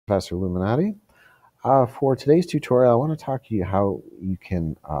Professor Illuminati. For today's tutorial, I want to talk to you how you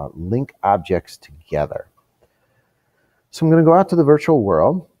can link objects together. So I'm going to go out to the virtual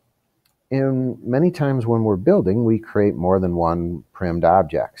world, and many times when we're building, we create more than one primmed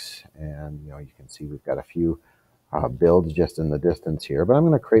objects. And you can see we've got a few builds just in the distance here, but I'm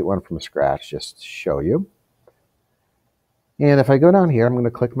going to create one from scratch just to show you. And if I go down here, I'm going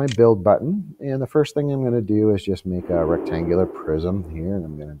to click my build button. And the first thing I'm going to do is just make a rectangular prism here. And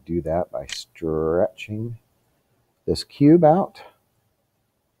I'm going to do that by stretching this cube out.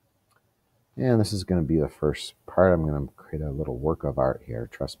 And this is going to be the first part. I'm going to create a little work of art here.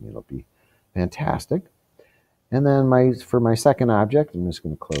 Trust me, it'll be fantastic. And then for my second object, I'm just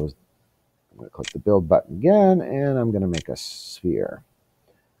going to close. I'm going to click the build button again, and I'm going to make a sphere.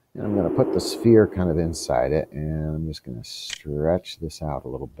 And I'm going to put the sphere kind of inside it, and I'm just going to stretch this out a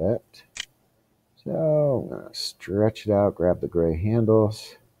little bit. So I'm going to stretch it out, grab the gray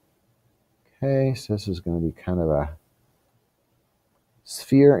handles. Okay, so this is going to be kind of a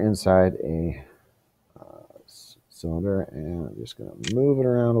sphere inside a cylinder, and I'm just going to move it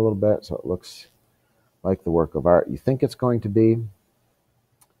around a little bit so it looks like the work of art you think it's going to be.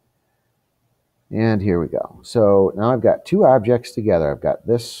 And here we go. So now I've got two objects together. I've got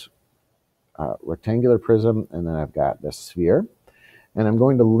this rectangular prism, and then I've got this sphere. And I'm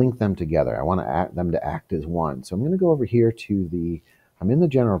going to link them together. I want them to act as one. So I'm going to go over here to I'm in the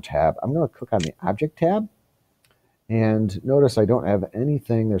General tab. I'm going to click on the Object tab. And notice I don't have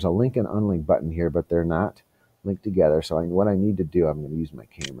anything. There's a link and unlink button here, but they're not linked together. So what I need to do, I'm going to use my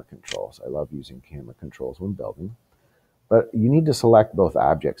camera controls. I love using camera controls when building. But you need to select both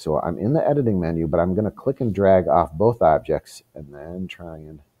objects. So I'm in the editing menu, but I'm going to click and drag off both objects and then try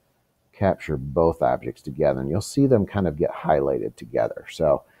and capture both objects together. And you'll see them kind of get highlighted together.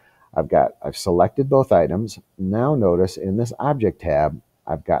 So I've selected both items. Now notice in this object tab,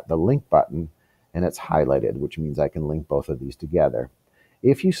 I've got the link button and it's highlighted, which means I can link both of these together.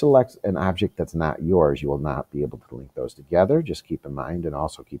 If you select an object that's not yours, you will not be able to link those together. Just keep in mind, and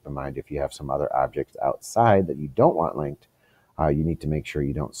also keep in mind if you have some other objects outside that you don't want linked, you need to make sure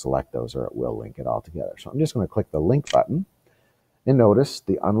you don't select those or it will link it all together. So I'm just going to click the link button, and notice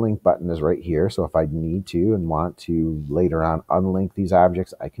the unlink button is right here. So if I need to and want to later on unlink these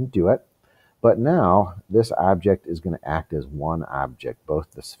objects, I can do it. But now this object is going to act as one object.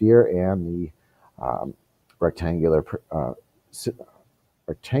 Both the sphere and the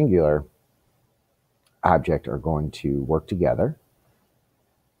rectangular object are going to work together.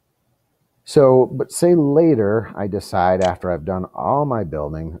 So, but say later I decide after I've done all my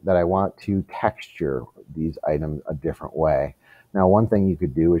building that I want to texture these items a different way. Now, one thing you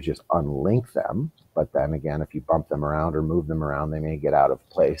could do is just unlink them, but then again, if you bump them around or move them around, they may get out of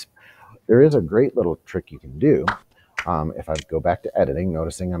place. There is a great little trick you can do. If I go back to editing,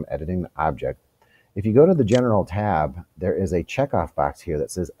 noticing I'm editing the object, if you go to the General tab, there is a checkoff box here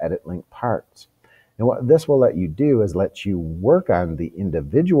that says Edit Link Parts. And what this will let you do is let you work on the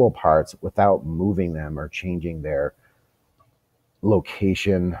individual parts without moving them or changing their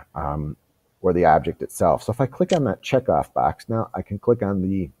location or the object itself. So if I click on that checkoff box, now I can click on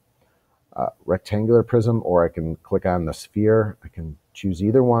the rectangular prism or I can click on the sphere. I can choose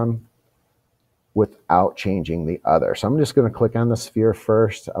either one without changing the other. So I'm just going to click on the sphere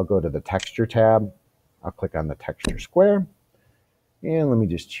first. I'll go to the Texture tab. I'll click on the texture square, and let me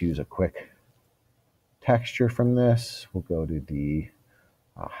just choose a quick texture from this. We'll go to the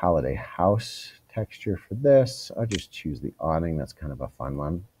holiday house texture for this. I'll just choose the awning. That's kind of a fun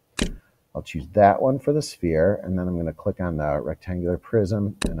one. I'll choose that one for the sphere, and then I'm going to click on the rectangular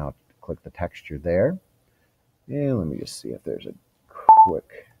prism, and I'll click the texture there. And let me just see if there's a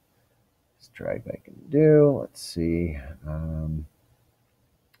quick drag I can do. Let's see.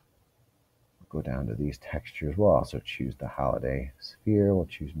 Go down to these textures. We'll also choose the holiday sphere. We'll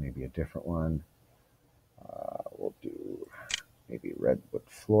choose maybe a different one. We'll do maybe redwood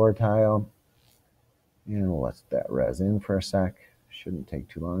floor tile. And we'll let that res in for a sec. Shouldn't take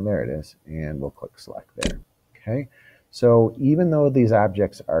too long. There it is. And we'll click select there. Okay. So even though these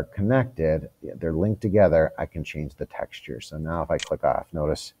objects are connected, they're linked together, I can change the texture. So now if I click off,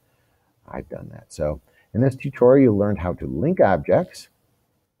 notice I've done that. So in this tutorial, you learned how to link objects,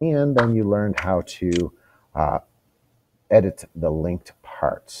 and then you learned how to edit the linked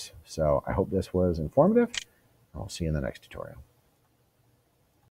parts. So I hope this was informative. I'll see you in the next tutorial.